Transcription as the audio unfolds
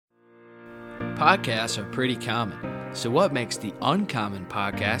Podcasts are pretty common. So what makes the Uncommon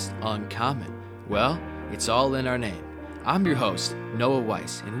Podcast uncommon? Well, it's all in our name. I'm your host, Noah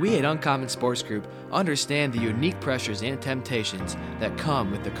Weiss, and we at Uncommon Sports Group understand the unique pressures and temptations that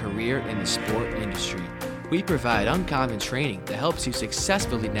come with a career in the sport industry. We provide uncommon training that helps you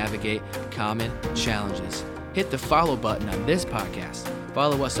successfully navigate common challenges. Hit the follow button on this podcast.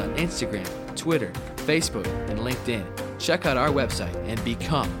 Follow us on Instagram, Twitter, Facebook, and LinkedIn. Check out our website and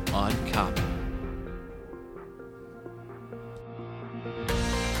become uncommon.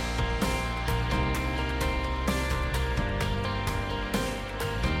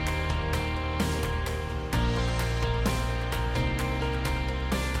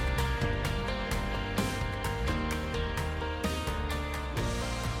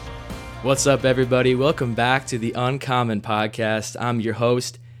 What's up, everybody? Welcome back to the Uncommon Podcast. I'm your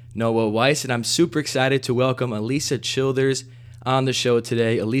host, Noah Weiss, and I'm super excited to welcome Elisa Childers on the show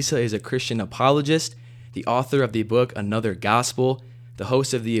today. Elisa is a Christian apologist, the author of the book Another Gospel, the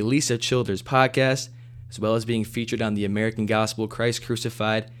host of the Elisa Childers podcast, as well as being featured on the American Gospel Christ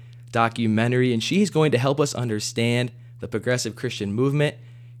Crucified documentary, and she's going to help us understand the progressive Christian movement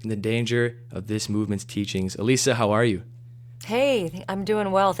and the danger of this movement's teachings. Elisa, how are you? Hey, I'm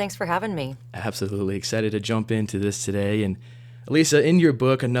doing well. Thanks for having me. Absolutely excited to jump into this today. And Elisa, in your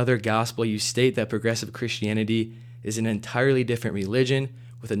book, Another Gospel, you state that progressive Christianity is an entirely different religion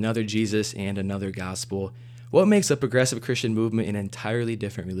with another Jesus and another gospel. What makes a progressive Christian movement an entirely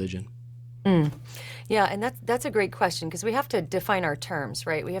different religion? Yeah, and that's a great question because we have to define our terms,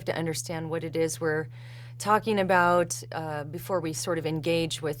 right? We have to understand what it is we're talking about before we sort of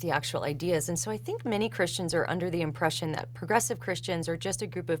engage with the actual ideas. And so I think many Christians are under the impression that progressive Christians are just a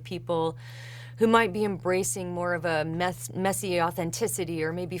group of people who might be embracing more of a messy authenticity,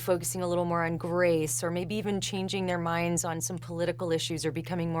 or maybe focusing a little more on grace, or maybe even changing their minds on some political issues or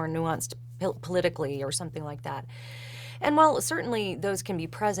becoming more nuanced politically or something like that. And while certainly those can be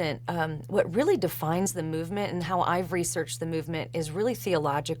present, what really defines the movement and how I've researched the movement is really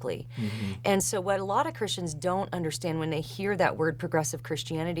theologically. Mm-hmm. And so what a lot of Christians don't understand when they hear that word progressive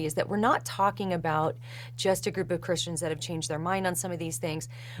Christianity is that we're not talking about just a group of Christians that have changed their mind on some of these things,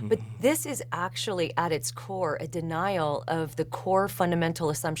 but this is actually at its core a denial of the core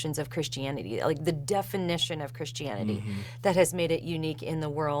fundamental assumptions of Christianity, like the definition of Christianity that has made it unique in the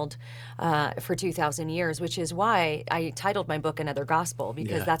world for 2,000 years, which is why I titled my book Another Gospel,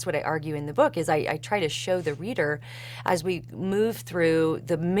 because that's what I argue in the book. Is I try to show the reader, as we move through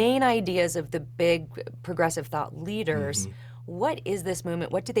the main ideas of the big progressive thought leaders, what is this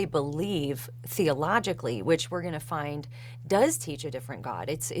movement? What do they believe theologically, which we're going to find does teach a different God.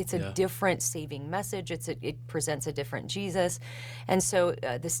 It's a different saving message. It presents a different Jesus. And so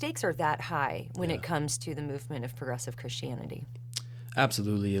the stakes are that high when it comes to the movement of progressive Christianity.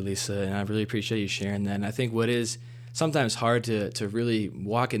 Absolutely, Elisa, and I really appreciate you sharing that. And I think what is sometimes hard to really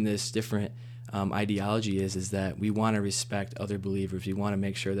walk in this different ideology is that we want to respect other believers. We want to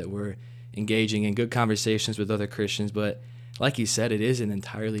make sure that we're engaging in good conversations with other Christians. But like you said, it is an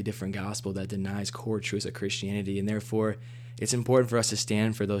entirely different gospel that denies core truths of Christianity. And therefore, it's important for us to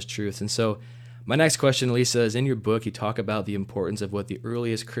stand for those truths. And so my next question, Lisa, is in your book, you talk about the importance of what the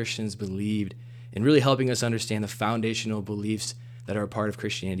earliest Christians believed in really helping us understand the foundational beliefs that are a part of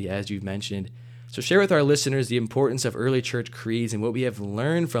Christianity, as you've mentioned. So share with our listeners the importance of early church creeds and what we have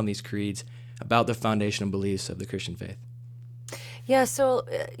learned from these creeds about the foundational beliefs of the Christian faith. Yeah, so,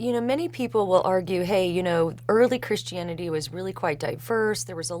 many people will argue, hey, early Christianity was really quite diverse.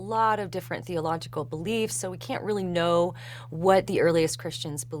 There was a lot of different theological beliefs, so we can't really know what the earliest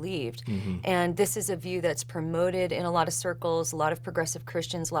Christians believed. And this is a view that's promoted in a lot of circles. A lot of progressive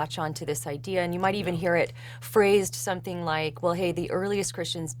Christians latch on to this idea, and you might even hear it phrased something like, well, hey, the earliest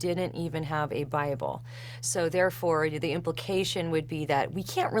Christians didn't even have a Bible. So therefore, the implication would be that we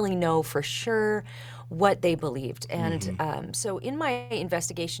can't really know for sure what they believed. And so in my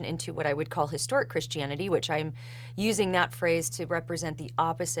investigation into what I would call historic Christianity, which I'm using that phrase to represent the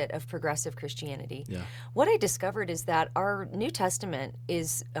opposite of progressive Christianity, what I discovered is that our New Testament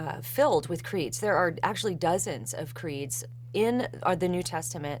is filled with creeds. There are actually dozens of creeds in the New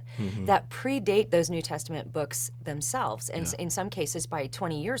Testament that predate those New Testament books themselves, and in some cases by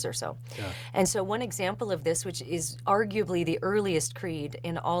 20 years or so. And so one example of this, which is arguably the earliest creed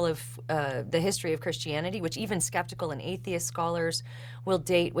in all of the history of Christianity, which even skeptical and atheist scholars will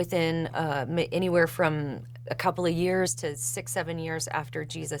date within anywhere from a couple of years to 6-7 years after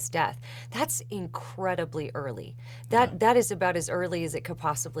Jesus' death. That's incredibly early. That is about as early as it could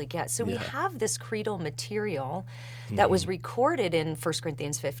possibly get. So we have this creedal material that was recorded in 1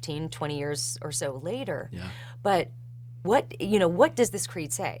 Corinthians 15, 20 years or so later. But what does this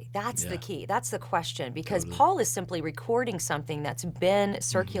creed say? That's Yeah. the key. That's the question, because Totally. Paul is simply recording something that's been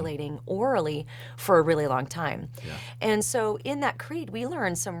circulating orally for a really long time. Yeah. And so in that creed, we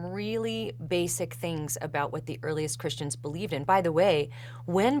learn some really basic things about what the earliest Christians believed in. By the way,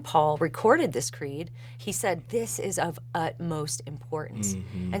 when Paul recorded this creed, he said this is of utmost importance.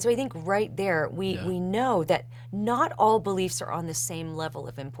 And so I think right there, we know that not all beliefs are on the same level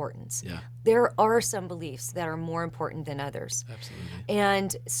of importance. Yeah. There are some beliefs that are more important than others. Absolutely.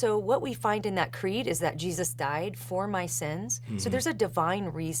 And so what we find in that creed is that Jesus died for my sins. So there's a divine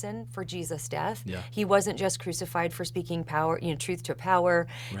reason for Jesus' death. Yeah. He wasn't just crucified for speaking power, truth to power.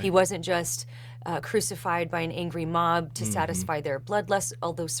 He wasn't just crucified by an angry mob to satisfy their bloodlust,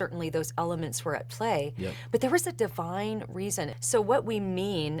 although certainly those elements were at play. Yep. But there was a divine reason. So what we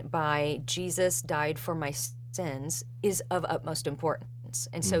mean by Jesus died for my sins is of utmost importance.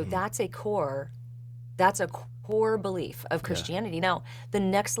 And so that's a core belief of Christianity. Now, the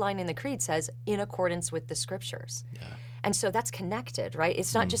next line in the creed says, in accordance with the scriptures. Yeah. And so that's connected, right?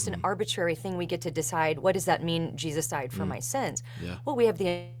 It's not just an arbitrary thing we get to decide, what does that mean, Jesus died for my sins? Yeah. Well, we have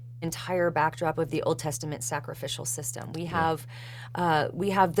the entire backdrop of the Old Testament sacrificial system. We have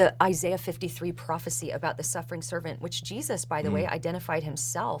the Isaiah 53 prophecy about the suffering servant, which Jesus, by the way, identified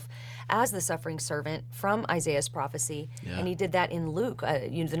himself as the suffering servant from Isaiah's prophecy, and he did that in Luke,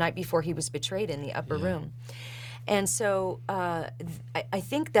 the night before he was betrayed in the upper room. And so I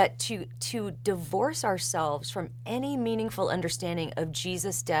think that to divorce ourselves from any meaningful understanding of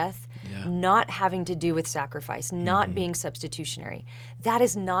Jesus' death not having to do with sacrifice, not being substitutionary, that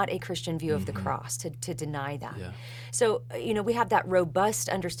is not a Christian view of the cross, to deny that. Yeah. So, we have that robust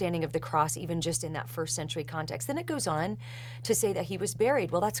understanding of the cross even just in that first century context. Then it goes on to say that he was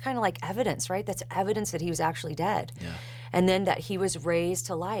buried. Well, that's kind of like evidence, right? That's evidence that he was actually dead. Yeah. And then that he was raised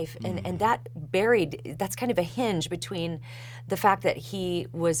to life. And that buried, that's kind of a hinge between the fact that he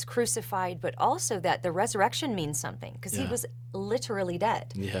was crucified, but also that the resurrection means something, because he was literally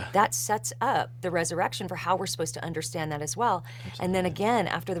dead. Yeah. That sets up the resurrection for how we're supposed to understand that as well. And then again,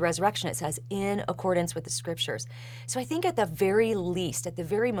 after the resurrection, it says, in accordance with the scriptures. So I think at the very least, at the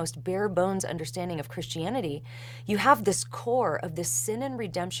very most bare bones understanding of Christianity, you have this core of this sin and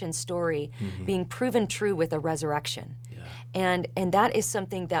redemption story being proven true with a resurrection. And that is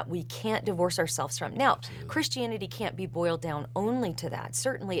something that we can't divorce ourselves from. Now, Christianity can't be boiled down only to that.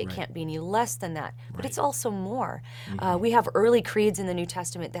 Certainly it can't be any less than that, but it's also more. We have early creeds in the New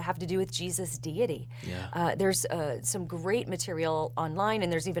Testament that have to do with Jesus' deity. There's some great material online,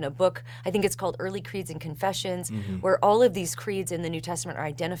 and there's even a book, I think it's called Early Creeds and Confessions, where all of these creeds in the New Testament are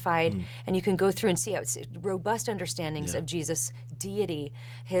identified, and you can go through and see how it's robust understandings of Jesus' deity,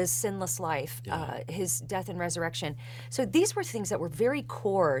 his sinless life, his death and resurrection. So these were things that were very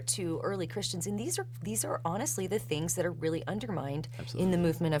core to early Christians, and these are honestly the things that are really undermined in the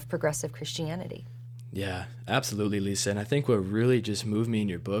movement of progressive Christianity. Yeah, absolutely, Lisa. And I think what really just moved me in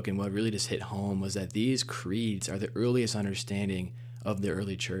your book and what really just hit home was that these creeds are the earliest understanding of the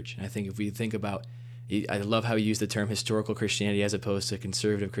early church. And I think if we think about, I love how you use the term historical Christianity as opposed to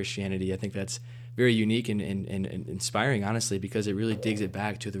conservative Christianity. I think that's very unique and inspiring, honestly, because it really digs it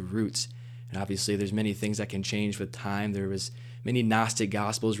back to the roots. And obviously, there's many things that can change with time. There was many Gnostic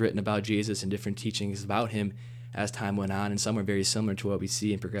gospels written about Jesus and different teachings about him as time went on, and some are very similar to what we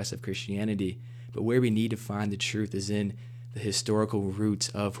see in progressive Christianity. But where we need to find the truth is in the historical roots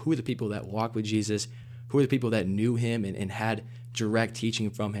of who are the people that walked with Jesus, who are the people that knew him and had direct teaching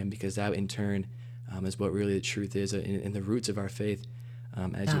from him, because that in turn is what really the truth is in the roots of our faith,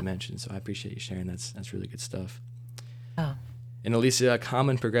 as you mentioned. So I appreciate you sharing. That's really good stuff. Oh. And Alicia, a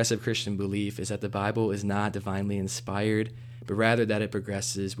common progressive Christian belief is that the Bible is not divinely inspired, but rather that it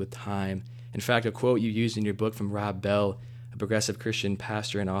progresses with time. In fact, a quote you used in your book from Rob Bell, a progressive Christian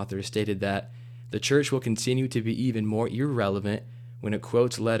pastor and author, stated that the church will continue to be even more irrelevant when it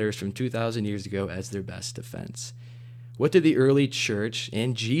quotes letters from 2,000 years ago as their best defense. What did the early church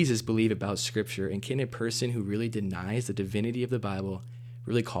and Jesus believe about Scripture, and can a person who really denies the divinity of the Bible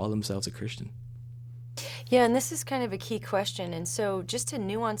really call themselves a Christian? Yeah, and this is kind of a key question. And so just to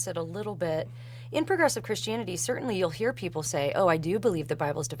nuance it a little bit, in progressive Christianity, certainly you'll hear people say, oh, I do believe the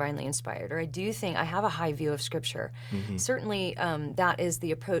Bible is divinely inspired, or I do think I have a high view of Scripture. Certainly that is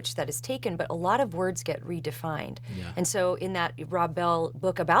the approach that is taken, but a lot of words get redefined. And so in that Rob Bell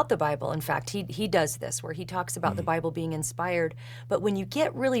book about the Bible, in fact, he does this, where he talks about the Bible being inspired, but when you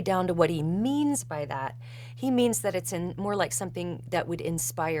get really down to what he means by that, he means that it's more like something that would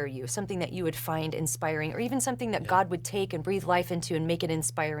inspire you, something that you would find inspiring, or even something that God would take and breathe life into and make it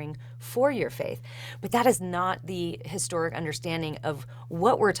inspiring for your faith. But that is not the historic understanding of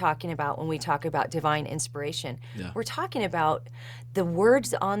what we're talking about when we talk about divine inspiration. Yeah. We're talking about the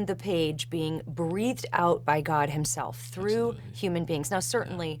words on the page being breathed out by God himself through human beings. Now,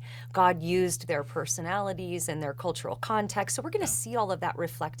 certainly, God used their personalities and their cultural context, so we're going to see all of that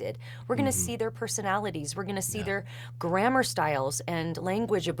reflected. We're going to see their personalities. We're going to see their grammar styles and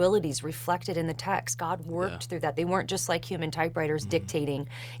language abilities reflected in the text. God worked through that. They weren't just like human typewriters dictating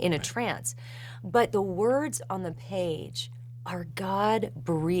in a trance. But the words on the page are God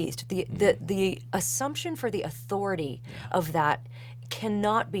breathed. The assumption for the authority of that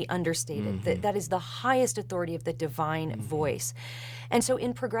cannot be understated. That is the highest authority of the divine voice. And so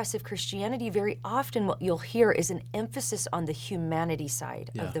in progressive Christianity, very often what you'll hear is an emphasis on the humanity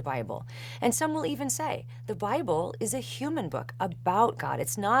side of the Bible. And some will even say the Bible is a human book about God.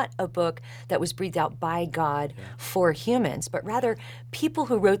 It's not a book that was breathed out by God for humans, but rather people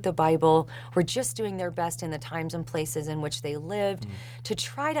who wrote the Bible were just doing their best in the times and places in which they lived to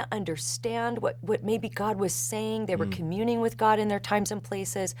try to understand what maybe God was saying. They were communing with God in their times and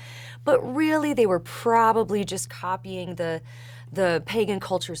places, but really they were probably just copying the pagan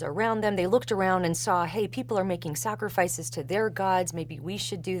cultures around them. They looked around and saw, hey, people are making sacrifices to their gods. Maybe we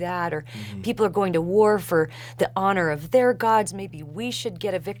should do that. Or people are going to war for the honor of their gods. Maybe we should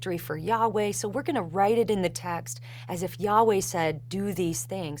get a victory for Yahweh. So we're going to write it in the text as if Yahweh said, do these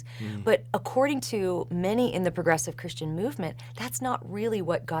things. But according to many in the progressive Christian movement, that's not really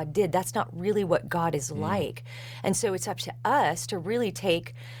what God did. That's not really what God is like. And so it's up to us to really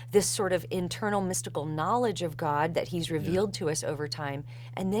take this sort of internal mystical knowledge of God that he's revealed to us over time,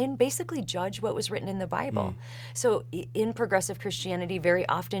 and then basically judge what was written in the Bible. So in progressive Christianity, very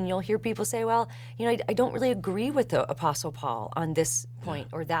often you'll hear people say, well, I don't really agree with the Apostle Paul on this point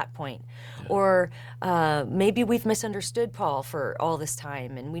or that point. Or maybe we've misunderstood Paul for all this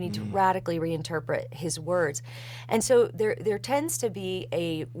time, and we need to radically reinterpret his words. And so there tends to be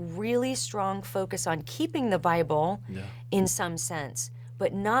a really strong focus on keeping the Bible in some sense,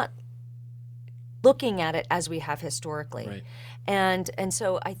 but not looking at it as we have historically. Right. And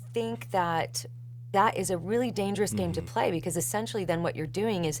so I think that is a really dangerous game to play, because essentially then what you're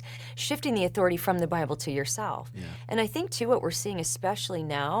doing is shifting the authority from the Bible to yourself. And I think too what we're seeing especially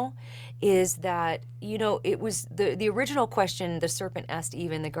now is that, it was the original question the serpent asked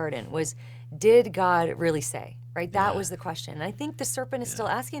Eve in the garden was, did God really say? Right? That was the question. And I think the serpent is still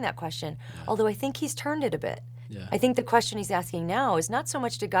asking that question, although I think he's turned it a bit. I think the question he's asking now is not so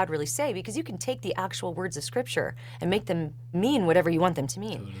much did God really say, because you can take the actual words of Scripture and make them mean whatever you want them to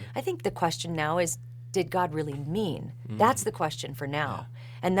mean. Totally. I think the question now is, did God really mean? That's the question for now.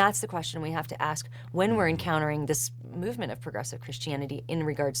 And that's the question we have to ask when we're encountering this movement of progressive Christianity in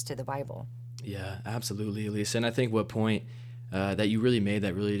regards to the Bible. Yeah, absolutely, Elisa. And I think what point that you really made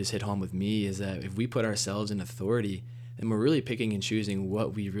that really just hit home with me is that if we put ourselves in authority, and we're really picking and choosing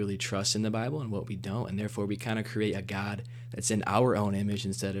what we really trust in the Bible and what we don't, and therefore we kind of create a God that's in our own image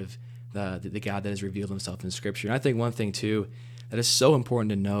instead of the God that has revealed himself in Scripture. And I think one thing, too, that is so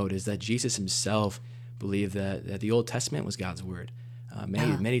important to note is that Jesus himself believed that the Old Testament was God's word.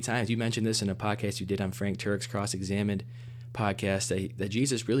 Many times, you mentioned this in a podcast you did on Frank Turek's Cross-Examined podcast, that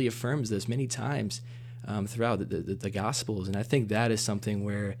Jesus really affirms this many times throughout the Gospels. And I think that is something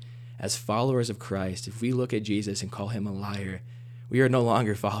where, as followers of Christ, if we look at Jesus and call him a liar, we are no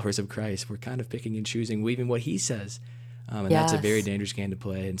longer followers of Christ. We're kind of picking and choosing even what he says. And that's a very dangerous game to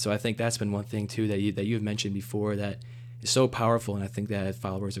play. And so I think that's been one thing, too, that you've mentioned before that is so powerful. And I think that as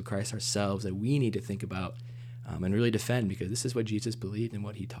followers of Christ ourselves, that we need to think about and really defend, because this is what Jesus believed and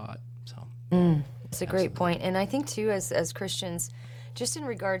what he taught. So it's a great point. And I think, too, as Christians, just in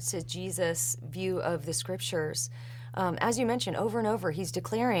regards to Jesus' view of the Scriptures, as you mentioned, over and over, he's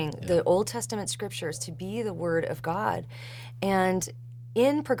declaring the Old Testament Scriptures to be the Word of God. And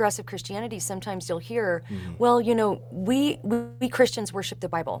in progressive Christianity, sometimes you'll hear, well, we Christians worship the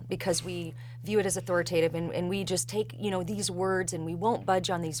Bible because we view it as authoritative, and we just take, these words and we won't budge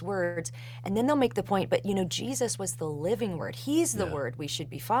on these words. And then they'll make the point, but, Jesus was the living Word. He's the Word we should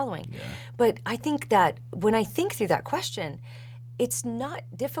be following. But I think that when I think through that question, it's not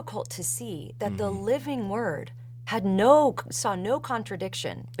difficult to see that the living Word saw no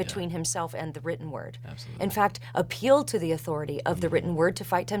contradiction between himself and the written word. Absolutely. In fact, appealed to the authority of the written word to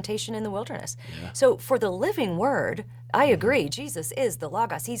fight temptation in the wilderness. So for the living word, I agree, Jesus is the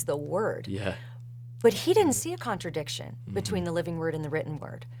Logos, he's the word. But he didn't see a contradiction between the living word and the written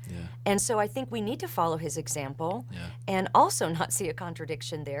word. Yeah. And so I think we need to follow his example Yeah. and also not see a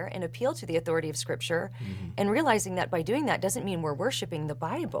contradiction there and appeal to the authority of Scripture and realizing that by doing that doesn't mean we're worshiping the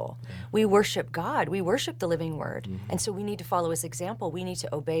Bible. We worship God. We worship the living word. And so we need to follow his example. We need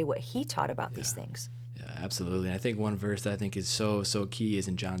to obey what he taught about these things. Yeah, absolutely. And I think one verse that I think is so key is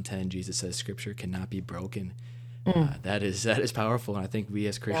in John 10. Jesus says, "Scripture cannot be broken." That is powerful, and I think we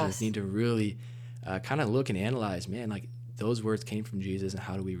as Christians Yes. need to really kind of look and analyze, man, like those words came from Jesus, and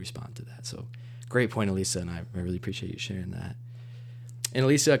how do we respond to that? So, great point, Elisa, and I really appreciate you sharing that. And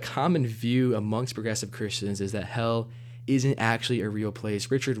Elisa, a common view amongst progressive Christians is that hell isn't actually a real place.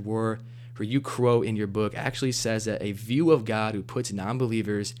 Richard Rohr, who you quote in your book, actually says that a view of God who puts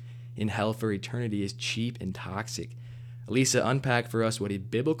non-believers in hell for eternity is cheap and toxic. Elisa, unpack for us what a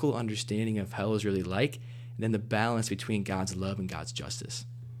biblical understanding of hell is really like, and then the balance between God's love and God's justice.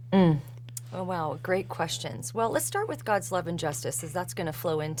 Oh, wow. Great questions. Well, let's start with God's love and justice, as that's going to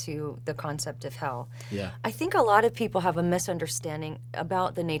flow into the concept of hell. Yeah. I think a lot of people have a misunderstanding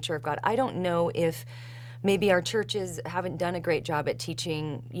about the nature of God. I don't know if maybe our churches haven't done a great job at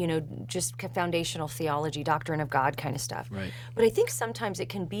teaching, just foundational theology, doctrine of God kind of stuff. Right. But I think sometimes it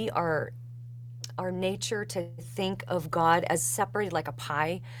can be our nature to think of God as separated like a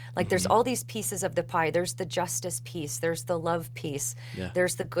pie. Like there's all these pieces of the pie. There's the justice piece. There's the love piece. Yeah.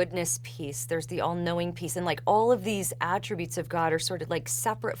 There's the goodness piece. There's the all-knowing piece. And like all of these attributes of God are sort of like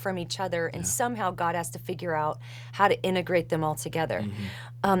separate from each other. And somehow God has to figure out how to integrate them all together.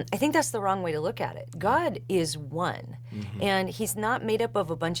 I think that's the wrong way to look at it. God is one. And he's not made up of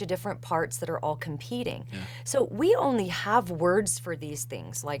a bunch of different parts that are all competing. So we only have words for these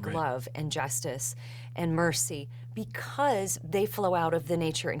things like love and justice and mercy because they flow out of the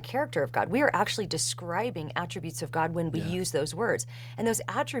nature and character of God. We are actually describing attributes of God when we use those words. And those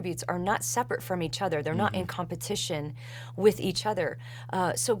attributes are not separate from each other. They're not in competition with each other.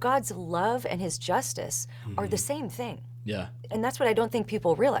 So God's love and his justice are the same thing. Yeah. And that's what I don't think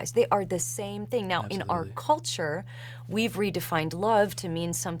people realize. They are the same thing. Now, in our culture, we've redefined love to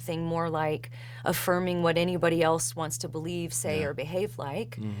mean something more like affirming what anybody else wants to believe, say, or behave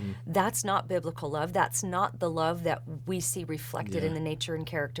like. That's not biblical love. That's not the love that we see reflected in the nature and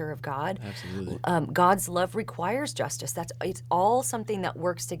character of God. Absolutely. God's love requires justice. It's all something that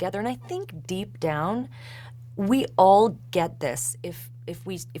works together. And I think deep down, we all get this if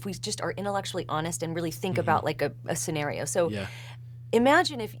we just are intellectually honest and really think about like a scenario. So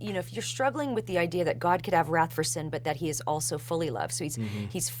imagine if you're struggling with the idea that God could have wrath for sin, but that he is also fully love. So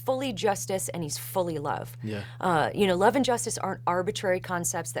he's fully justice and he's fully love. Yeah. Love and justice aren't arbitrary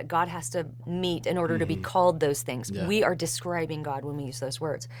concepts that God has to meet in order to be called those things. Yeah. We are describing God when we use those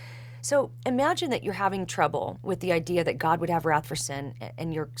words. So imagine that you're having trouble with the idea that God would have wrath for sin,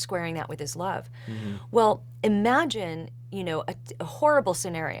 and you're squaring that with his love. Well, imagine, a horrible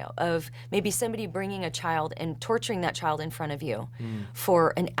scenario of maybe somebody bringing a child and torturing that child in front of you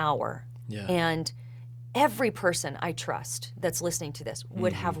for an hour. Yeah. And every person I trust that's listening to this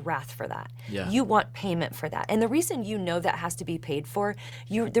would have wrath for that. Yeah. You want payment for that. And the reason that has to be paid for,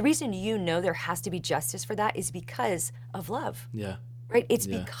 the reason there has to be justice for that is because of love. Yeah. Right? It's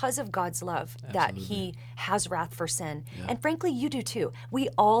because of God's love that he has wrath for sin. And frankly, you do too. We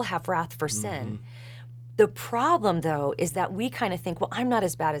all have wrath for sin. The problem, though, is that we kind of think, well, I'm not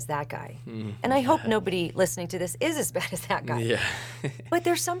as bad as that guy. And I hope nobody listening to this is as bad as that guy. Yeah. But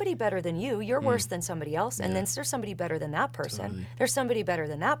there's somebody better than you. You're worse than somebody else. And then there's somebody better than that person. Totally. There's somebody better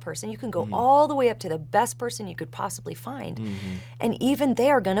than that person. You can go all the way up to the best person you could possibly find. And even they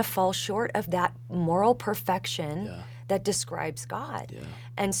are going to fall short of that moral perfection that describes God.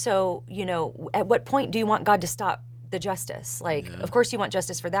 And so, at what point do you want God to stop the justice? Of course you want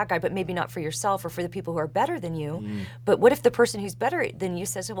justice for that guy, but maybe not for yourself or for the people who are better than you. But what if the person who's better than you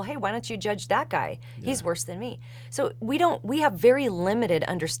says, well, hey, why don't you judge that guy? He's worse than me. So we have very limited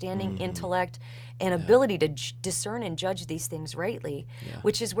understanding, intellect, and ability to discern and judge these things rightly,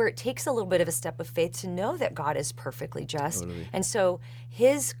 which is where it takes a little bit of a step of faith to know that God is perfectly just. Totally. And so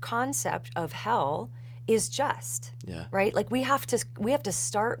his concept of hell is just, right? Like we have to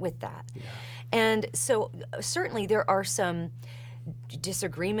start with that. And so certainly there are some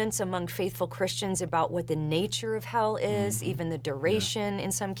disagreements among faithful Christians about what the nature of hell is, even the duration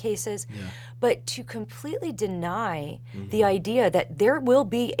in some cases. But to completely deny the idea that there will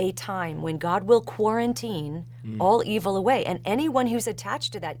be a time when God will quarantine all evil away, and anyone who's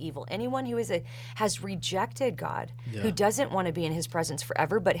attached to that evil, anyone who has rejected God, who doesn't want to be in his presence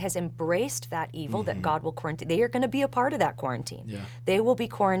forever, but has embraced that evil that God will quarantine, they are going to be a part of that quarantine. They will be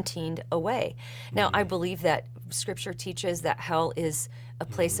quarantined away. Now, I believe that Scripture teaches that hell is a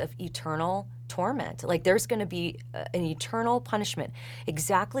place of eternal torment. Like there's going to be an eternal punishment.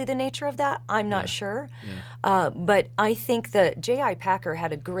 Exactly the nature of that, I'm not sure. But I think that J.I. Packer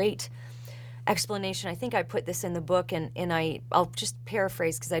had a great explanation. I think I put this in the book, and I'll just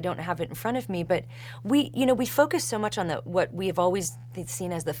paraphrase because I don't have it in front of me. But we focus so much on what we have always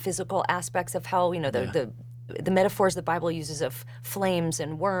seen as the physical aspects of hell. The metaphors the Bible uses of flames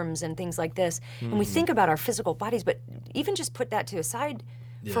and worms and things like this, and we think about our physical bodies. But even just put that to the side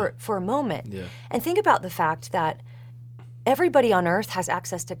for a moment, and think about the fact that everybody on earth has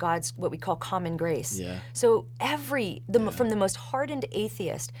access to God's what we call common grace. So from the most hardened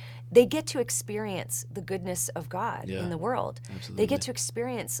atheist, they get to experience the goodness of God in the world. Absolutely. They get to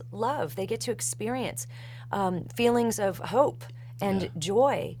experience love. They get to experience feelings of hope and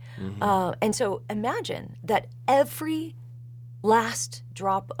joy. And so imagine that every last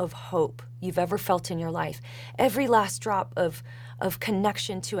drop of hope you've ever felt in your life, every last drop of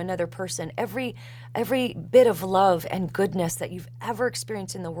connection to another person, every bit of love and goodness that you've ever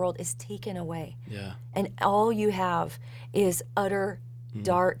experienced in the world is taken away. And all you have is utter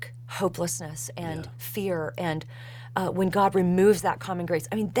dark hopelessness and fear. And when God removes that common grace,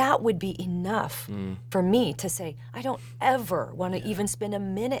 I mean, that would be enough for me to say, I don't ever want to even spend a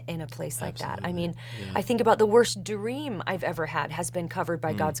minute in a place like that. I mean, I think about the worst dream I've ever had has been covered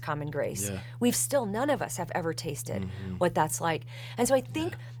by God's common grace. None of us have ever tasted what that's like. And so I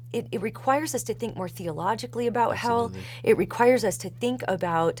think it requires us to think more theologically about hell. It requires us to think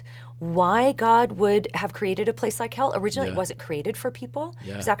about why God would have created a place like hell. Originally, it wasn't created for people.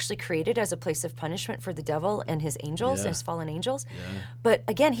 It was actually created as a place of punishment for the devil and his angels, and his fallen angels. But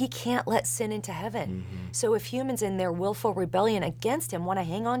again, he can't let sin into heaven. So if humans in their willful rebellion against him want to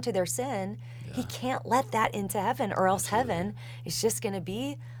hang on to their sin, he can't let that into heaven, or else heaven is just going to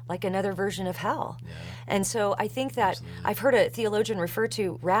be like another version of hell. And so I think that I've heard a theologian refer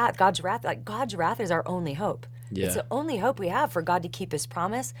to God's wrath, like God's wrath is our only hope. It's the only hope we have for God to keep his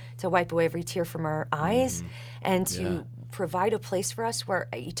promise, to wipe away every tear from our eyes, and to provide a place for us where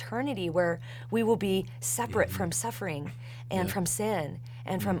eternity, where we will be separate from suffering and from sin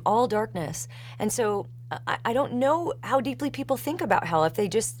and from all darkness. And so I don't know how deeply people think about hell, if they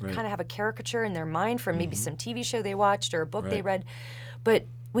just kind of have a caricature in their mind from maybe some TV show they watched or a book they read. But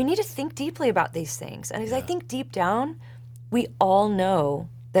we need to think deeply about these things. And as I think deep down, we all know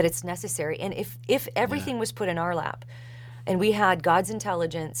that it's necessary. And if everything was put in our lap and we had God's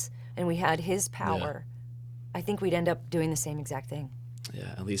intelligence and we had his power, I think we'd end up doing the same exact thing.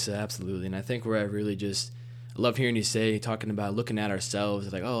 Yeah, Elisa, absolutely. And I think where I really just love hearing you say, talking about looking at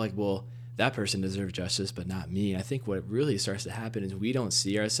ourselves, like, well, that person deserves justice, but not me. And I think what really starts to happen is we don't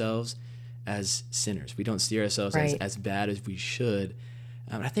see ourselves as sinners. We don't see ourselves as bad as we should.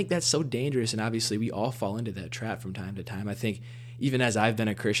 I think that's so dangerous, and obviously we all fall into that trap from time to time. I think even as I've been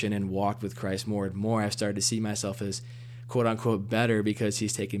a Christian and walked with Christ more and more, I've started to see myself as quote-unquote better because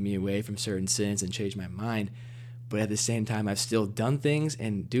he's taken me away from certain sins and changed my mind. But at the same time, I've still done things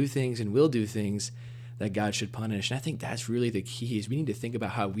and do things and will do things that God should punish. And I think that's really the key, is we need to think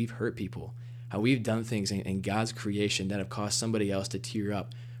about how we've hurt people, how we've done things in God's creation that have caused somebody else to tear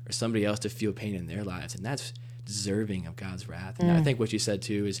up or somebody else to feel pain in their lives. And that's deserving of God's wrath. And I think what you said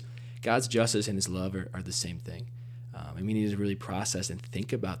too is God's justice and his love are the same thing. And we need to really process and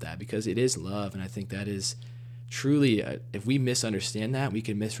think about that, because it is love. And I think that is truly, if we misunderstand that, we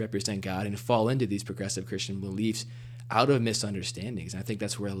can misrepresent God and fall into these progressive Christian beliefs out of misunderstandings. And I think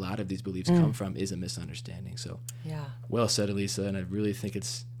that's where a lot of these beliefs come from, is a misunderstanding. So well said, Elisa. And I really think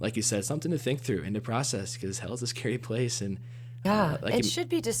it's, like you said, something to think through and to process, because hell's a scary place. And it should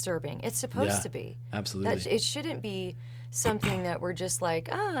be disturbing. It's supposed to be. Absolutely. It shouldn't be something that we're just like,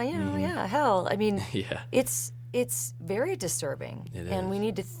 hell. I mean, it's very disturbing, and we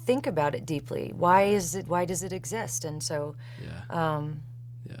need to think about it deeply. Why does it exist? And so,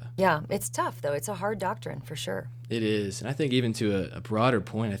 it's tough though. It's a hard doctrine for sure. It is. And I think even to a broader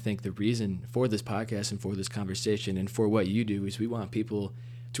point, I think the reason for this podcast and for this conversation and for what you do is we want people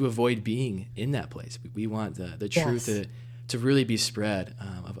to avoid being in that place. We want the truth to really be spread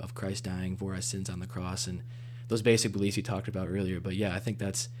of Christ dying for our sins on the cross and those basic beliefs you talked about earlier. But I think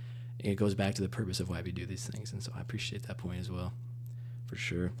it goes back to the purpose of why we do these things. And so I appreciate that point as well, for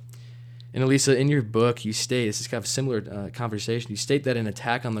sure. And Elisa, in your book, you state, this is kind of a similar conversation, you state that an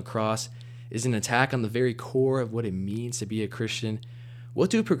attack on the cross is an attack on the very core of what it means to be a Christian. What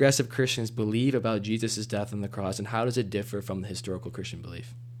do progressive Christians believe about Jesus' death on the cross, and how does it differ from the historical Christian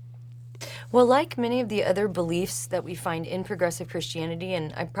belief? Well, like many of the other beliefs that we find in progressive Christianity,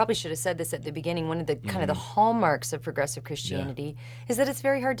 and I probably should have said this at the beginning, one of the kind of the hallmarks of progressive Christianity is that it's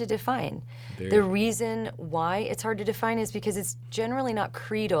very hard to define. The reason why it's hard to define is because it's generally not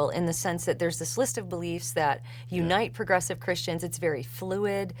creedal in the sense that there's this list of beliefs that unite progressive Christians. It's very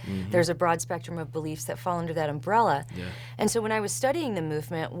fluid. There's a broad spectrum of beliefs that fall under that umbrella. And so when I was studying the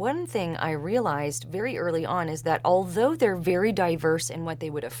movement, one thing I realized very early on is that although they're very diverse in what they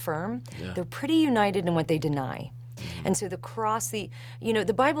would affirm, they're pretty united in what they deny. And so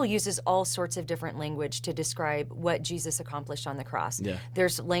the Bible uses all sorts of different language to describe what Jesus accomplished on the cross.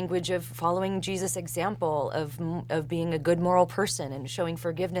 There's language of following Jesus' example of being a good moral person and showing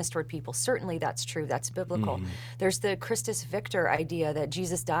forgiveness toward people. Certainly that's true. That's biblical. There's the Christus Victor idea that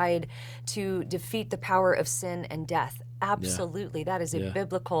Jesus died to defeat the power of sin and death. Absolutely. That is a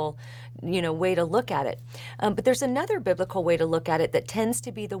biblical, way to look at it. But there's another biblical way to look at it that tends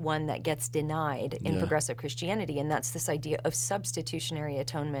to be the one that gets denied in progressive Christianity, and that's this idea of substitutionary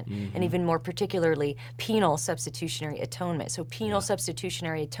atonement, and even more particularly, penal substitutionary atonement. So penal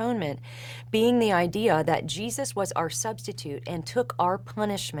substitutionary atonement being the idea that Jesus was our substitute and took our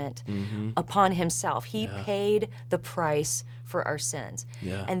punishment upon himself. He paid the price for our sins.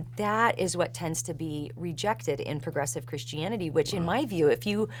 And that is what tends to be rejected in progressive Christianity, which in my view, if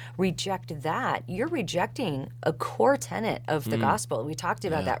you reject that, you're rejecting a core tenet of the gospel. We talked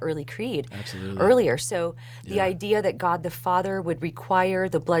about that early creed earlier. So the idea that God the Father would require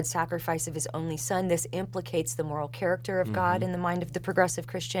the blood sacrifice of his only son, this implicates the moral character of God in the mind of the progressive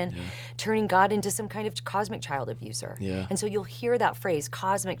Christian, turning God into some kind of cosmic child abuser. And so you'll hear that phrase,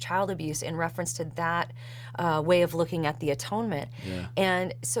 cosmic child abuse, in reference to that way of looking at the atonement.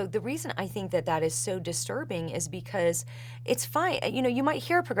 And so the reason I think that is so disturbing is because it's fine. You might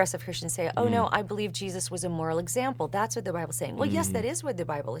hear a progressive Christian say, oh no, I believe Jesus was a moral example. That's what the Bible's saying. Well, yes, that is what the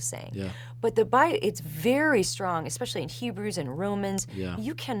Bible is saying. But the Bible, it's very strong, especially in Hebrews and Romans.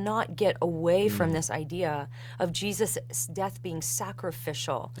 You cannot get away from this idea of Jesus' death being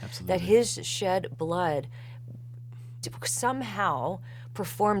sacrificial, that his shed blood somehow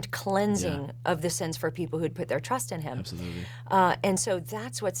performed cleansing of the sins for people who'd put their trust in him. And so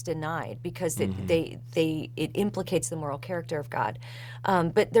that's what's denied because it implicates the moral character of God.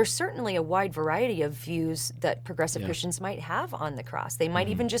 But there's certainly a wide variety of views that progressive Christians might have on the cross. They might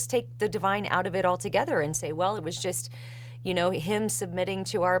even just take the divine out of it altogether and say, well, it was just him submitting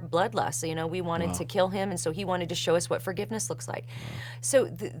to our bloodlust. We wanted to kill him, and so he wanted to show us what forgiveness looks like.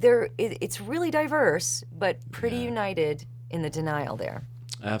 So it's really diverse, but pretty united in the denial there.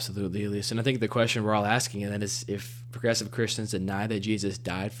 Absolutely, Elise. And I think the question we're all asking then is, if progressive Christians deny that Jesus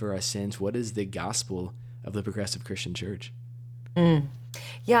died for our sins, what is the gospel of the progressive Christian church?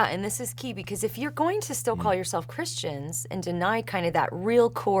 Yeah, and this is key, because if you're going to still call yourself Christians and deny kind of that real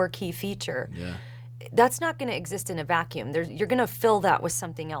core key feature, that's not going to exist in a vacuum. You're going to fill that with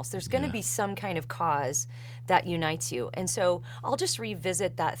something else. There's going to be some kind of cause that unites you. And so I'll just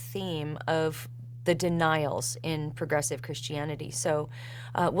revisit that theme of the denials in progressive Christianity. So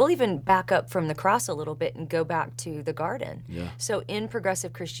we'll even back up from the cross a little bit and go back to the garden. So in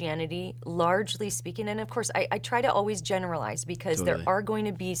progressive Christianity, largely speaking, and of course I try to always generalize, because there are going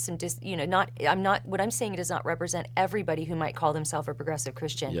to be some what I'm saying does not represent everybody who might call themselves a progressive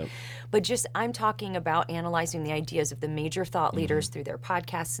Christian, but just I'm talking about analyzing the ideas of the major thought leaders through their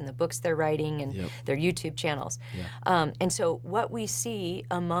podcasts and the books they're writing and their YouTube channels. And so what we see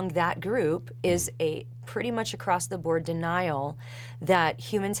among that group is a pretty much across the board denial that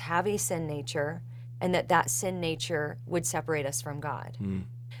humans have a sin nature, and that sin nature would separate us from God.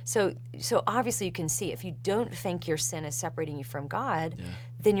 So obviously you can see, if you don't think your sin is separating you from God,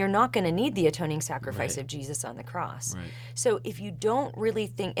 then you're not going to need the atoning sacrifice of Jesus on the cross. So if you don't really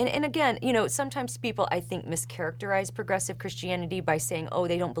think, and again, sometimes people, I think, mischaracterize progressive Christianity by saying, oh,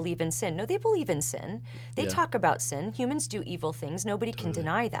 they don't believe in sin. No, they believe in sin. They talk about sin. Humans do evil things. Nobody can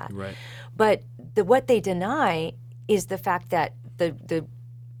deny that. But what they deny is the fact that the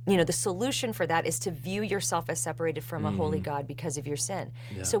solution for that is to view yourself as separated from a holy God because of your sin.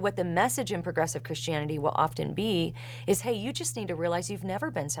 So what the message in progressive Christianity will often be is, hey, you just need to realize you've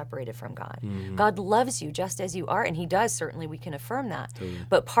never been separated from God. God loves you just as you are, and he does. Certainly we can affirm that.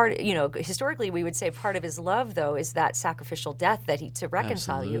 But historically we would say part of his love, though, is that sacrificial death to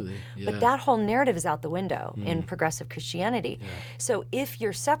reconcile you. But that whole narrative is out the window in progressive Christianity. So if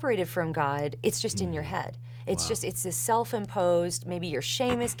you're separated from God, it's just in your head. It's this self-imposed, maybe your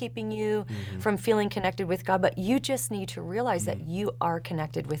shame is keeping you from feeling connected with God, but you just need to realize that you are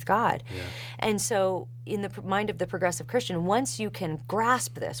connected with God. And so in the mind of the progressive Christian, once you can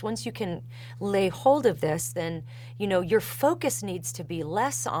grasp this, once you can lay hold of this, then, your focus needs to be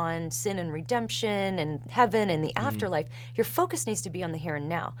less on sin and redemption and heaven and the afterlife. Your focus needs to be on the here and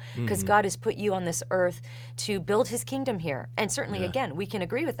now, because God has put you on this earth to build his kingdom here. And certainly, again, we can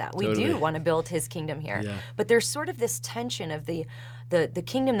agree with that. We do want to build his kingdom here. Yeah. But there's sort of this tension of the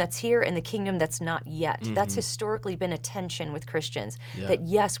kingdom that's here and the kingdom that's not yet. That's historically been a tension with Christians. That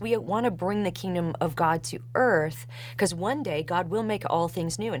yes, we want to bring the kingdom of God to earth, because one day God will make all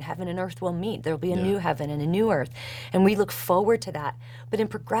things new and heaven and earth will meet. There'll be a new heaven and a new earth. And we look forward to that. But in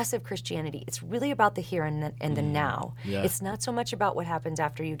progressive Christianity, it's really about the here and the now. Yeah. It's not so much about what happens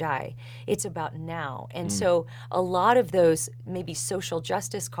after you die. It's about now. And so a lot of those maybe social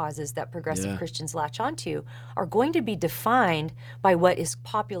justice causes that progressive Christians latch onto are going to be defined by what is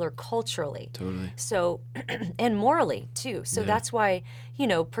popular culturally. Totally. So, and morally too. So that's why,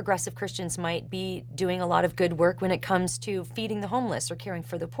 progressive Christians might be doing a lot of good work when it comes to feeding the homeless or caring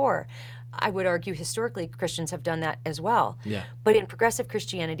for the poor. I would argue historically Christians have done that as well. Yeah. But in progressive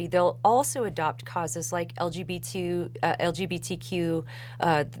Christianity, they'll also adopt causes like LGBTQ,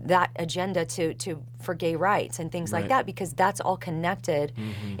 that agenda for gay rights and things like that, because that's all connected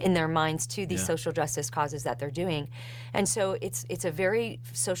in their minds to these social justice causes that they're doing. And so it's a very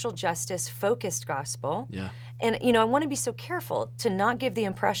social justice focused gospel. Yeah. And, I want to be so careful to not give the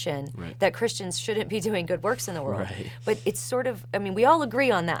impression that Christians shouldn't be doing good works in the world. Right. But it's sort of, we all agree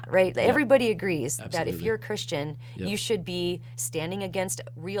on that, right? Yep. Everybody agrees that if you're a Christian, you should be standing against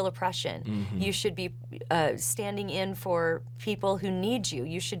real oppression. You should be standing in for people who need you.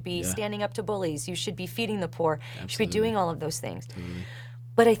 You should be standing up to bullies. You should be feeding the poor. You should be doing all of those things. Totally.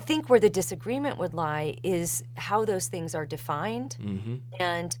 But I think where the disagreement would lie is how those things are defined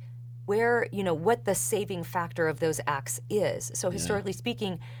and where, what the saving factor of those acts is. So historically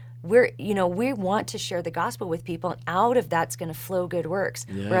speaking, we want to share the gospel with people, and out of that's going to flow good works.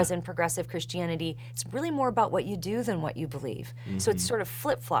 Yeah. Whereas in progressive Christianity, it's really more about what you do than what you believe. So it's sort of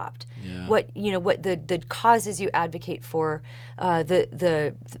flip-flopped. Yeah. What the causes you advocate for,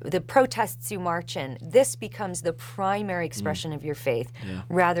 the protests you march in, this becomes the primary expression of your faith,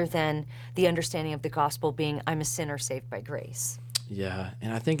 rather than the understanding of the gospel being, I'm a sinner saved by grace. Yeah,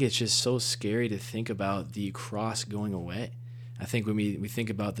 and I think it's just so scary to think about the cross going away. I think when we think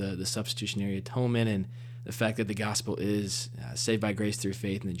about the substitutionary atonement and the fact that the gospel is saved by grace through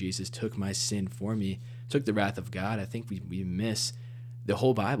faith and that Jesus took my sin for me, took the wrath of God, I think we miss the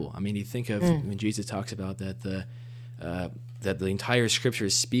whole Bible. You think of when Jesus talks about that the entire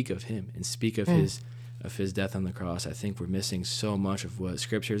scriptures speak of him and speak of his death on the cross. I think we're missing so much of what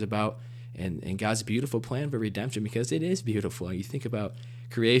scripture is about and God's beautiful plan for redemption, because it is beautiful. You think about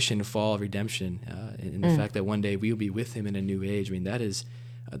creation, fall, redemption, and the fact that one day we will be with him in a new age. That is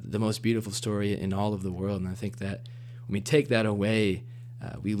the most beautiful story in all of the world. And I think that when we take that away,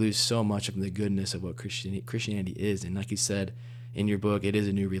 we lose so much of the goodness of what Christianity is. And like you said in your book, it is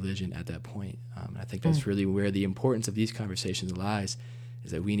a new religion at that point. And I think that's really where the importance of these conversations lies,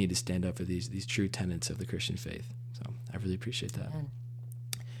 is that we need to stand up for these true tenets of the Christian faith. So I really appreciate that.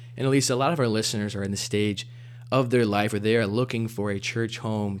 And Elisa, a lot of our listeners are in the stage of their life where they are looking for a church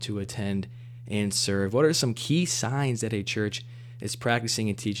home to attend and serve. What are some key signs that a church is practicing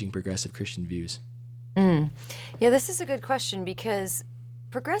and teaching progressive Christian views? Yeah, this is a good question, because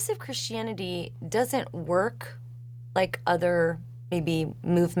progressive Christianity doesn't work like other maybe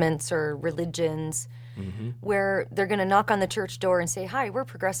movements or religions where they're going to knock on the church door and say, hi, we're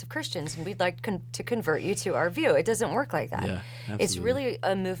progressive Christians and we'd like to convert you to our view. It doesn't work like that. Yeah, it's really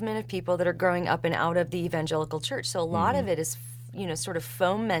a movement of people that are growing up and out of the evangelical church. So a lot of it is sort of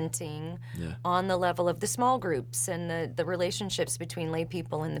fomenting on the level of the small groups and the relationships between lay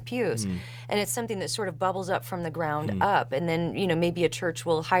people in the pews. And it's something that sort of bubbles up from the ground up. And then, maybe a church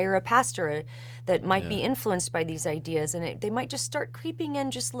will hire a pastor that might be influenced by these ideas, and they might just start creeping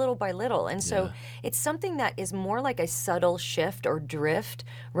in just little by little. And so it's something that is more like a subtle shift or drift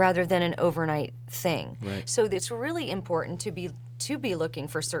rather than an overnight thing. Right. So it's really important to be looking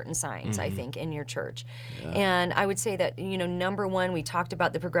for certain signs, I think, in your church. Yeah. And I would say that, number one, we talked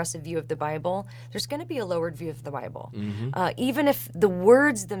about the progressive view of the Bible. There's going to be a lowered view of the Bible. Even if the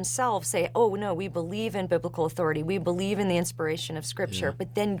words themselves say, oh, no, we believe in biblical authority, we believe in the inspiration of Scripture,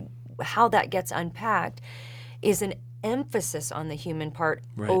 but then how that gets unpacked is emphasis on the human part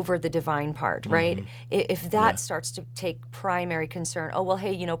Right. over the divine part, right? If that starts to take primary concern, oh, well,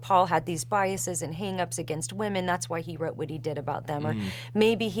 hey, Paul had these biases and hang-ups against women, that's why he wrote what he did about them. Or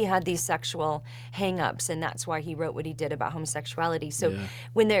maybe he had these sexual hang-ups and that's why he wrote what he did about homosexuality. So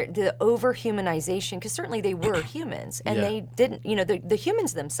when the over-humanization, because certainly they were humans, and they didn't, the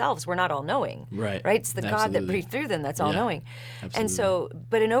humans themselves were not all-knowing, Right. It's the God that Absolutely. breathed through them that's all-knowing. Absolutely. And so,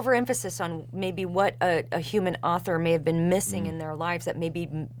 but an overemphasis on maybe what a human author may have been missing in their lives that maybe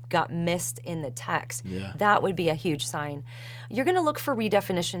got missed in the text, that would be a huge sign. You're going to look for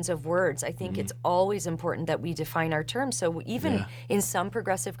redefinitions of words. I think it's always important that we define our terms. So even in some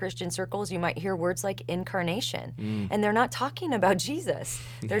progressive Christian circles, you might hear words like incarnation, and they're not talking about Jesus.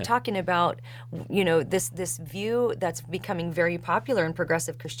 They're talking about, this view that's becoming very popular in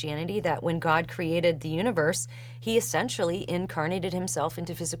progressive Christianity, that when God created the universe, he essentially incarnated himself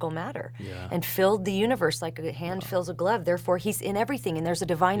into physical matter and filled the universe like a hand fills a glove. Therefore, he's in everything, and there's a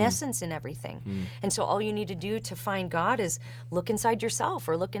divine essence in everything. And so all you need to do to find God is look inside yourself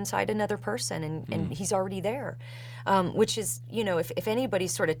or look inside another person, and he's already there. Which is, if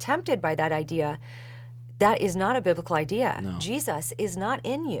anybody's sort of tempted by that idea, that is not a biblical idea. No. Jesus is not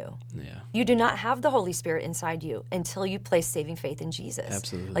in you. Yeah. You do not have the Holy Spirit inside you until you place saving faith in Jesus.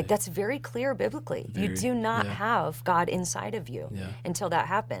 Absolutely. Like, that's very clear biblically. You do not have God inside of you until that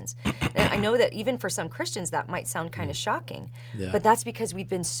happens. And I know that even for some Christians that might sound kind of shocking, but that's because we've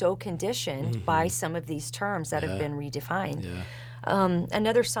been so conditioned by some of these terms that have been redefined. Yeah.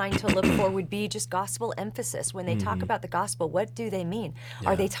 Another sign to look for would be just gospel emphasis. When they talk about the gospel, what do they mean?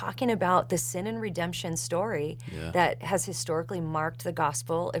 Are they talking about the sin and redemption story that has historically marked the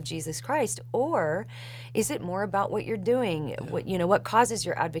gospel of Jesus Christ? Or is it more about what you're doing, what causes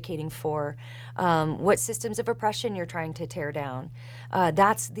you're advocating for, what systems of oppression you're trying to tear down?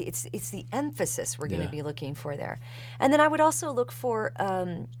 It's the emphasis we're going to be looking for there. And then I would also look for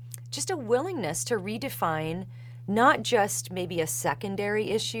just a willingness to redefine not just maybe a secondary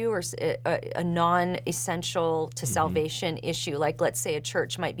issue or a non-essential to salvation issue. Like, let's say a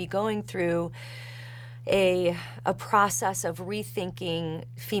church might be going through a process of rethinking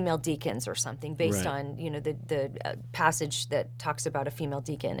female deacons or something based on the passage that talks about a female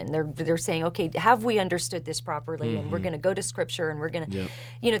deacon, and they're saying, okay, have we understood this properly? And we're going to go to Scripture, and we're going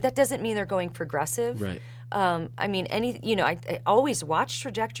to, that doesn't mean they're going progressive. Right. I mean, I always watch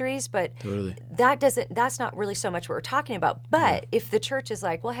trajectories, but Totally. that's not really so much what we're talking about. But if the church is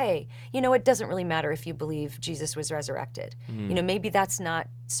like, well, hey, it doesn't really matter if you believe Jesus was resurrected. Maybe that's not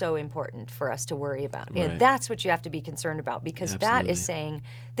so important for us to worry about. Right. That's what you have to be concerned about, because that is saying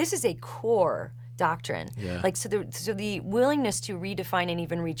this is a core doctrine. Like, so the willingness to redefine and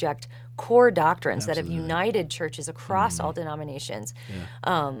even reject core doctrines that have united churches across all denominations.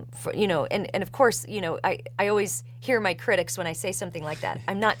 And of course, I always hear my critics when I say something like that.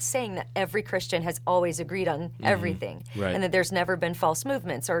 I'm not saying that every Christian has always agreed on everything, and that there's never been false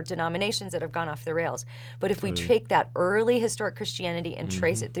movements or denominations that have gone off the rails. But if we take that early historic Christianity and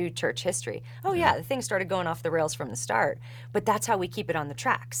trace it through church history, the thing started going off the rails from the start. But that's how we keep it on the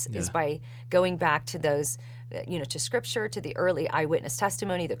tracks, is by going back to those, to Scripture, to the early eyewitness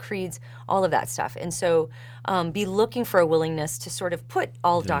testimony, the creeds, all of that stuff. And so be looking for a willingness to sort of put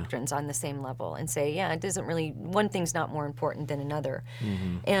all doctrines on the same level and say, it doesn't really, one thing's not more important than another.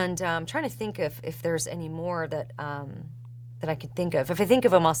 And I'm trying to think if there's any more that I could think of. If I think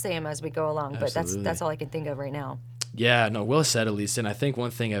of them, I'll say them as we go along. Absolutely. But that's all I can think of right now. Yeah, no, well said, Elisa. And I think one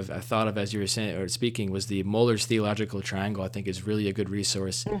thing I've thought of as you were saying or speaking was the Muller's Theological Triangle. I think is really a good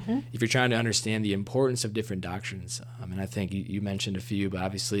resource if you're trying to understand the importance of different doctrines. And I think you mentioned a few, but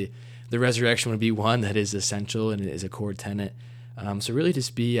obviously the resurrection would be one that is essential and is a core tenet. So really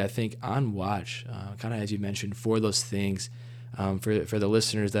just be, I think, on watch, kind of as you mentioned, for those things. For the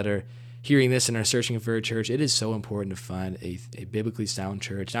listeners that are hearing this and are searching for a church, it is so important to find a biblically sound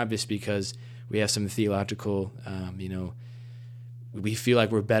church, not just because we have some theological, we feel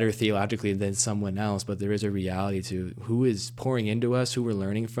like we're better theologically than someone else, but there is a reality to who is pouring into us, who we're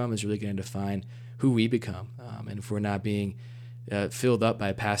learning from is really going to define who we become. And if we're not being filled up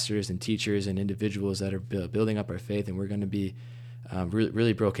by pastors and teachers and individuals that are building up our faith, and we're going to be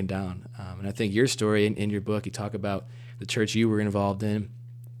really broken down. And I think your story in your book, you talk about the church you were involved in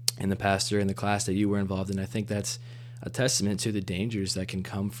and the pastor and the class that you were involved in. I think that's a testament to the dangers that can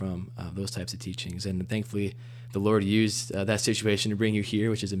come from those types of teachings. And thankfully, the Lord used that situation to bring you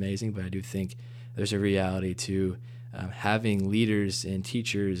here, which is amazing. But I do think there's a reality to having leaders and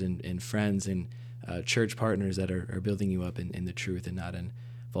teachers and friends and church partners that are building you up in the truth and not in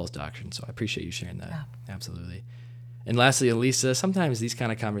false doctrine. So I appreciate you sharing that. Yeah. Absolutely. And lastly, Elisa, sometimes these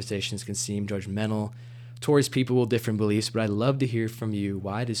kind of conversations can seem judgmental towards people with different beliefs, but I'd love to hear from you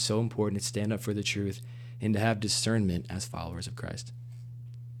why it is so important to stand up for the truth and to have discernment as followers of Christ.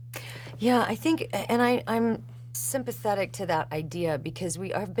 Yeah, I think, and I'm sympathetic to that idea because we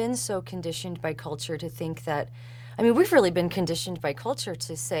have been so conditioned by culture to think that, I mean, we've really been conditioned by culture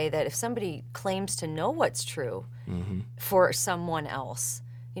to say that if somebody claims to know what's true for someone else,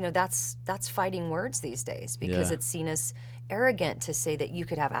 you know, that's fighting words these days because Yeah. it's seen as arrogant to say that you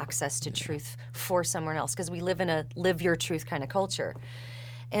could have access to truth for someone else because we live in a live your truth kind of culture.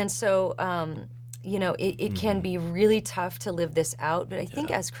 And so, you know, it can be really tough to live this out. But I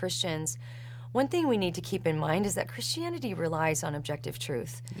think as Christians, one thing we need to keep in mind is that Christianity relies on objective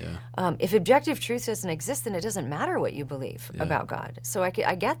truth. Yeah. If objective truth doesn't exist, then it doesn't matter what you believe about God. So I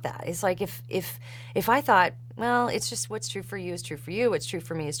get that. It's like if I thought, well, it's just what's true for you is true for you. What's true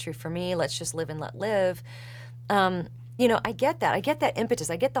for me is true for me. Let's just live and let live. You know, I get that. I get that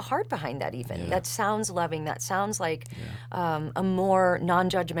impetus. I get the heart behind that even. That sounds loving. That sounds like a more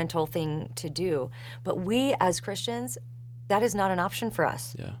non-judgmental thing to do. But we as Christians, that is not an option for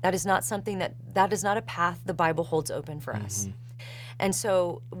us. Yeah. That is not something that is not a path the Bible holds open for us. And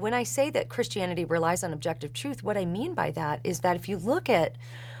so when I say that Christianity relies on objective truth, what I mean by that is that if you look at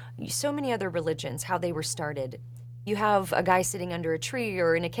so many other religions, how they were started, you have a guy sitting under a tree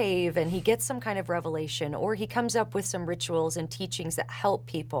or in a cave and he gets some kind of revelation, or he comes up with some rituals and teachings that help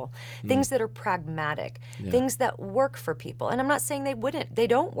people, things that are pragmatic, things that work for people. And I'm not saying they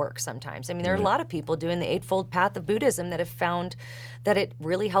don't work sometimes. I mean, there are a lot of people doing the Eightfold Path of Buddhism that have found that it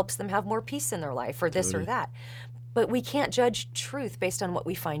really helps them have more peace in their life or this or that. But we can't judge truth based on what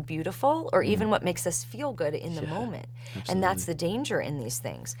we find beautiful or even what makes us feel good in the moment. And that's the danger in these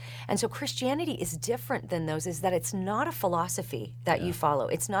things. And so Christianity is different than those, is that it's not a philosophy that you follow.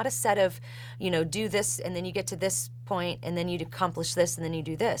 It's not a set of, you know, do this and then you get to this point and then you accomplish this and then you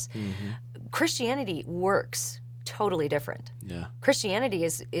do this. Christianity works totally different. Yeah. Christianity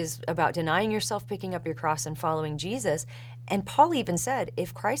is about denying yourself, picking up your cross, and following Jesus. And Paul even said,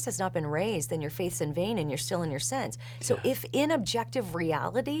 if Christ has not been raised, then your faith's in vain and you're still in your sins. So if in objective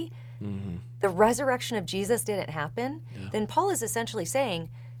reality, the resurrection of Jesus didn't happen, then Paul is essentially saying,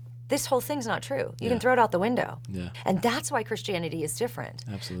 this whole thing's not true. You can throw it out the window. Yeah. And that's why Christianity is different.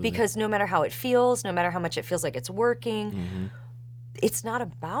 Absolutely. Because no matter how it feels, no matter how much it feels like it's working, it's not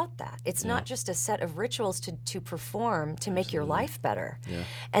about that. It's not just a set of rituals to perform to make your life better. Yeah.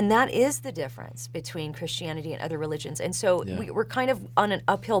 And that is the difference between Christianity and other religions. And so we're kind of on an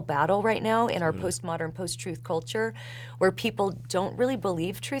uphill battle right now in our postmodern, post-truth culture where people don't really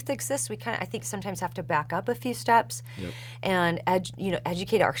believe truth exists. I think sometimes have to back up a few steps and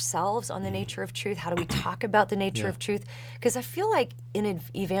educate ourselves on the nature of truth. How do we talk about the nature of truth? Because I feel like in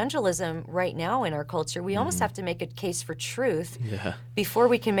evangelism right now in our culture, we almost have to make a case for truth before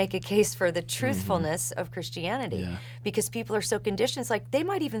we can make a case for the truthfulness of Christianity. Because people are so conditioned. It's like they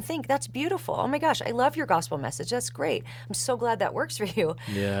might even think that's beautiful. Oh my gosh, I love your gospel message. That's great. I'm so glad that works for you.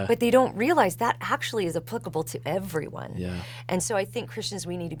 But they don't realize that actually is applicable to everyone. And so I think Christians,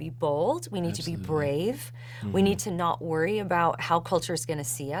 we need to be bold. We need to be brave. We need to not worry about how culture is going to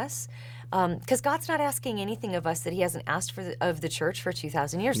see us. Because God's not asking anything of us that He hasn't asked of the church for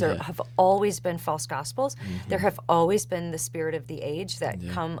 2,000 years. There have always been false gospels. There have always been the spirit of the age that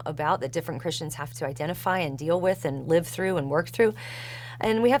come about that different Christians have to identify and deal with and live through and work through.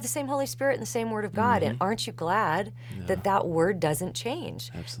 And we have the same Holy Spirit and the same Word of God. And aren't you glad that that Word doesn't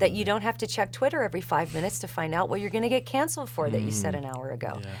change? That you don't have to check Twitter every 5 minutes to find out what you're going to get canceled for that you said an hour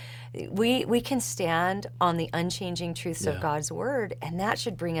ago. We can stand on the unchanging truths of God's Word, and that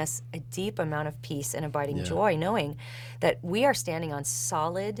should bring us a deep amount of peace and abiding joy, knowing that we are standing on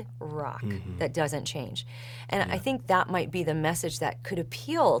solid rock that doesn't change. And I think that might be the message that could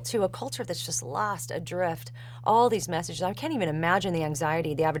appeal to a culture that's just lost adrift. All these messages. I can't even imagine the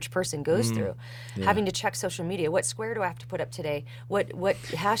anxiety the average person goes through, having to check social media. What square do I have to put up today? What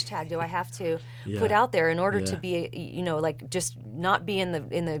hashtag do I have to put out there in order to be, like just not be in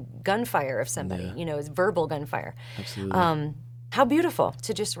the gunfire of somebody? It's verbal gunfire. Absolutely. How beautiful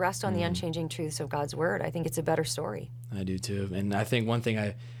to just rest on the unchanging truths of God's Word. I think it's a better story. I do too. And I think one thing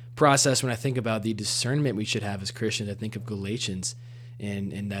I process when I think about the discernment we should have as Christians, I think of Galatians.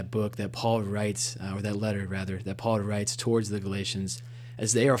 In that book that Paul writes, or that letter rather, that Paul writes towards the Galatians,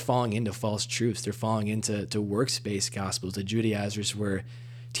 as they are falling into false truths, they're falling into works-based gospels. The Judaizers were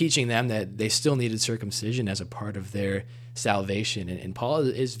teaching them that they still needed circumcision as a part of their salvation. And Paul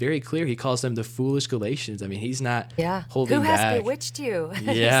is very clear. He calls them the foolish Galatians. I mean, he's not holding back. Who has bewitched you?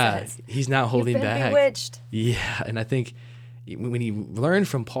 He's not holding You've been back. Bewitched. Yeah, and I think when you learn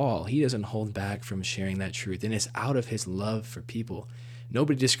from Paul, he doesn't hold back from sharing that truth. And it's out of his love for people,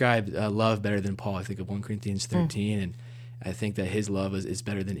 nobody described love better than Paul. I think of 1 Corinthians 13, and I think that his love is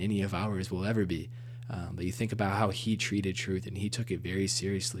better than any of ours will ever be. But you think about how he treated truth, and he took it very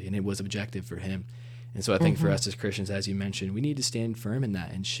seriously, and it was objective for him. And so I think for us as Christians, as you mentioned, we need to stand firm in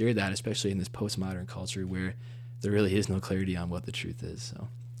that and share that, especially in this postmodern culture where there really is no clarity on what the truth is. So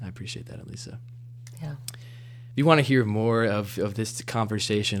I appreciate that, Elisa. Yeah. If you want to hear more of this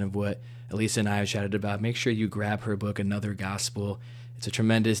conversation of what Elisa and I have chatted about, make sure you grab her book, Another Gospel. It's a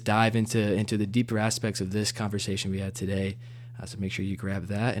tremendous dive into the deeper aspects of this conversation we had today. So make sure you grab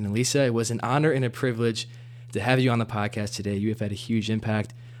that. And Elisa, it was an honor and a privilege to have you on the podcast today. You have had a huge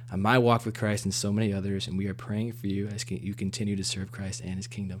impact on my walk with Christ and so many others, and we are praying for you as you continue to serve Christ and his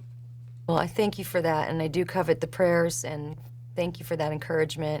kingdom. Well, I thank you for that, and I do covet the prayers, and thank you for that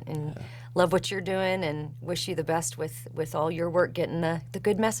encouragement, and love what you're doing, and wish you the best with all your work getting the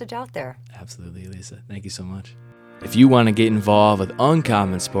good message out there. Absolutely, Elisa. Thank you so much. If you want to get involved with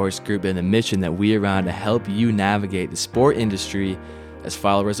Uncommon Sports Group and the mission that we are on to help you navigate the sport industry as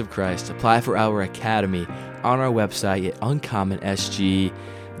followers of Christ, apply for our academy on our website at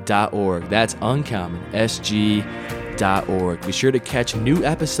uncommonsg.org. That's uncommonsg.org. Be sure to catch new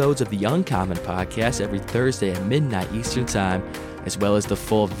episodes of the Uncommon Podcast every Thursday at midnight Eastern Time, as well as the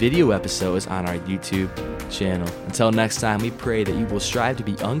full video episodes on our YouTube channel. Until next time, we pray that you will strive to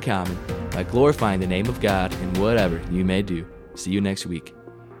be uncommon by glorifying the name of God in whatever you may do. See you next week.